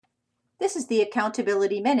This is the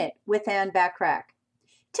Accountability Minute with Ann Bachrach.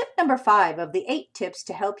 Tip number 5 of the 8 tips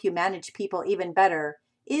to help you manage people even better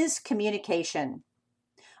is communication.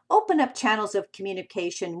 Open up channels of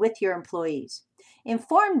communication with your employees.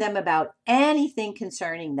 Inform them about anything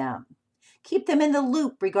concerning them. Keep them in the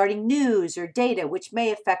loop regarding news or data which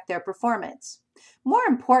may affect their performance. More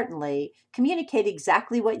importantly, communicate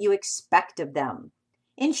exactly what you expect of them.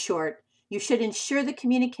 In short, you should ensure the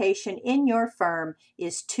communication in your firm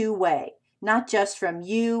is two-way, not just from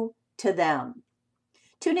you to them.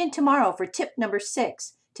 Tune in tomorrow for tip number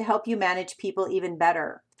 6 to help you manage people even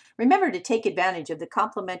better. Remember to take advantage of the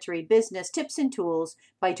complimentary business tips and tools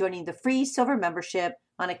by joining the free silver membership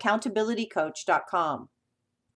on accountabilitycoach.com.